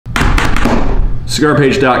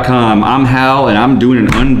Cigarpage.com. I'm Hal and I'm doing an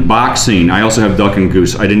unboxing. I also have Duck and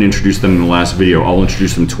Goose. I didn't introduce them in the last video. I'll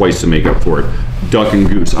introduce them twice to make up for it. Duck and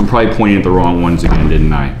Goose. I'm probably pointing at the wrong ones again,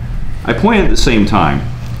 didn't I? I pointed at the same time.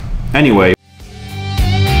 Anyway.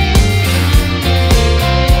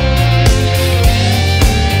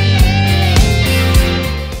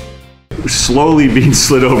 Slowly being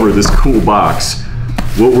slid over this cool box.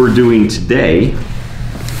 What we're doing today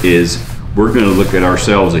is we're going to look at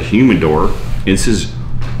ourselves a humidor. This is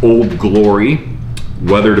Old Glory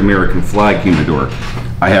weathered American flag humidor.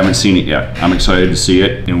 I haven't seen it yet. I'm excited to see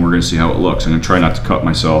it and we're going to see how it looks. I'm going to try not to cut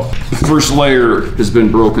myself. The first layer has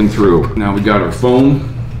been broken through. Now we got our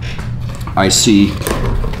foam. I see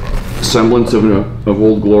a semblance of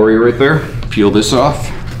Old Glory right there. Peel this off.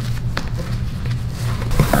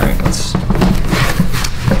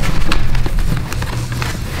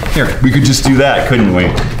 Here, we could just do that, couldn't we?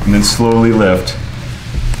 And then slowly lift.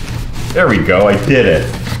 There we go, I did it.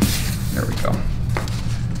 There we go.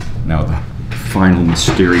 Now the final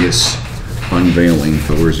mysterious unveiling.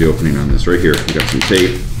 So where's the opening on this? Right here, we got some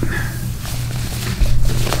tape.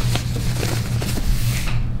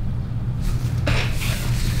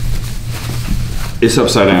 It's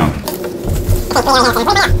upside down.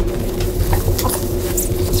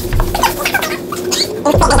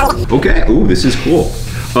 Okay, ooh, this is cool.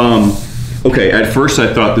 Okay, at first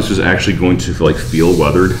I thought this was actually going to feel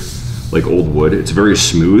weathered, like old wood. It's very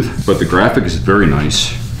smooth, but the graphic is very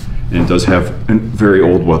nice, and it does have a very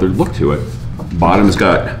old weathered look to it. Bottom's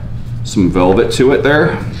got some velvet to it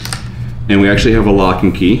there, and we actually have a lock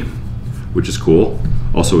and key, which is cool.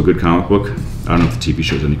 Also a good comic book. I don't know if the TV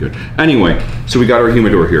show's any good. Anyway, so we got our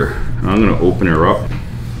humidor here. I'm gonna open her up.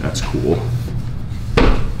 That's cool.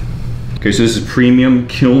 Okay, so this is premium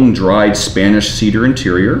kiln-dried Spanish cedar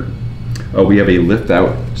interior. We have a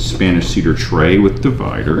lift-out Spanish cedar tray with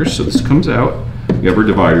dividers. So this comes out. We have our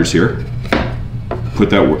dividers here.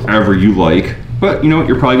 Put that wherever you like. But you know what?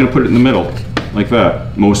 You're probably gonna put it in the middle, like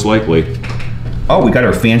that, most likely. Oh, we got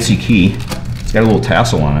our fancy key. It's got a little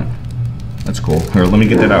tassel on it. That's cool. Here, let me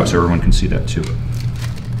get that out so everyone can see that too.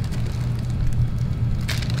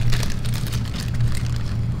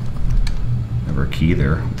 Have our key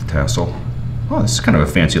there with the tassel. Oh, this is kind of a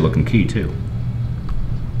fancy looking key too.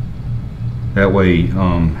 That way,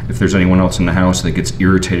 if there's anyone else in the house that gets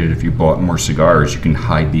irritated if you bought more cigars, you can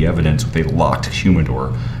hide the evidence with a locked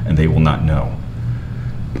humidor and they will not know.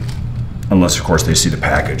 Unless, of course, they see the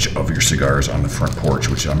package of your cigars on the front porch,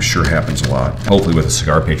 which I'm sure happens a lot. Hopefully with a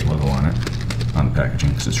Cigar Page logo on it, on the packaging,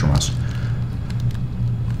 because it's from us.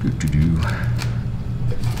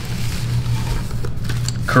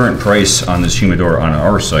 Current price on this humidor on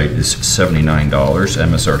our site is $79.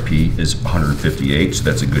 MSRP is $158, so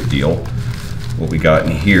that's a good deal. What we got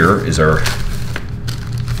in here is our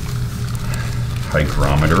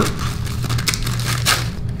hygrometer.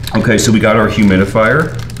 Okay, so we got our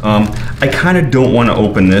humidifier. I kind of don't want to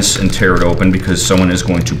open this and tear it open because someone is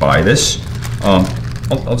going to buy this. I'll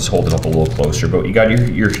just hold it up a little closer, but you got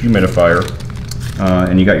your humidifier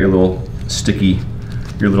and you got your little sticky,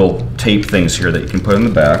 your little tape things here that you can put in the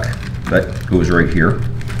back. That goes right here.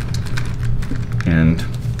 And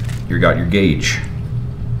you got your gauge.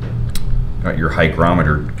 Got your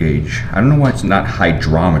hygrometer gauge. I don't know why it's not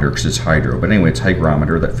hydrometer because it's hydro, but anyway, it's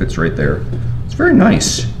hygrometer that fits right there. It's very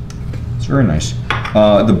nice. It's very nice.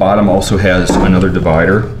 The bottom also has another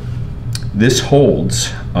divider. This holds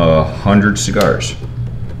 100 cigars.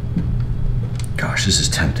 Gosh, this is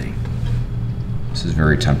tempting. This is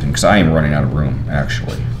very tempting because I am running out of room,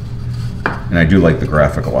 actually. And I do like the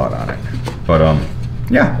graphic a lot on it. But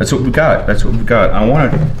yeah, that's what we got. That's what we got.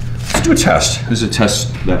 Let's do a test. This is a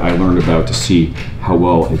test that I learned about to see how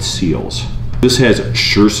well it seals. This has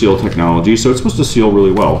SureSeal Technology, so it's supposed to seal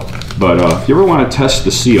really well. But if you ever want to test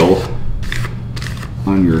the seal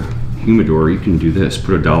on your humidor, you can do this.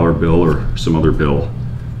 Put a $1 bill or some other bill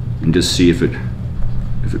and just see if it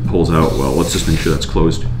pulls out well. Let's just make sure that's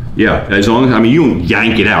closed. Yeah, as long as, I mean, you don't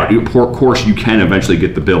yank it out. Of course, you can eventually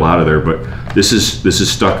get the bill out of there, but this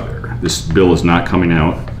is stuck there. This bill is not coming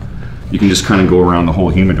out. You can just kind of go around the whole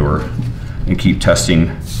humidor and keep testing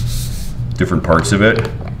different parts of it.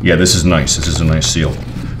 Yeah, this is nice. This is a nice seal.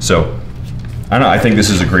 So, I don't know, I think this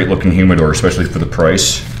is a great looking humidor, especially for the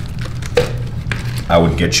price. I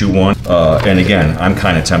would get you one. And again, I'm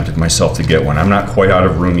kind of tempted myself to get one. I'm not quite out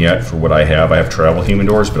of room yet for what I have. I have travel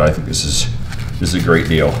humidors, but I think this is a great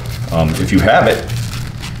deal. If you have it,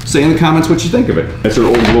 say in the comments what you think of it. That's our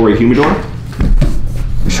Old Glory humidor.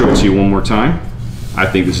 I'll show it to you one more time. I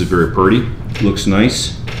think this is very pretty. Looks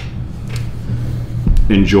nice.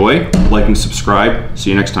 Enjoy, like and subscribe.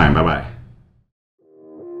 See you next time. Bye-bye.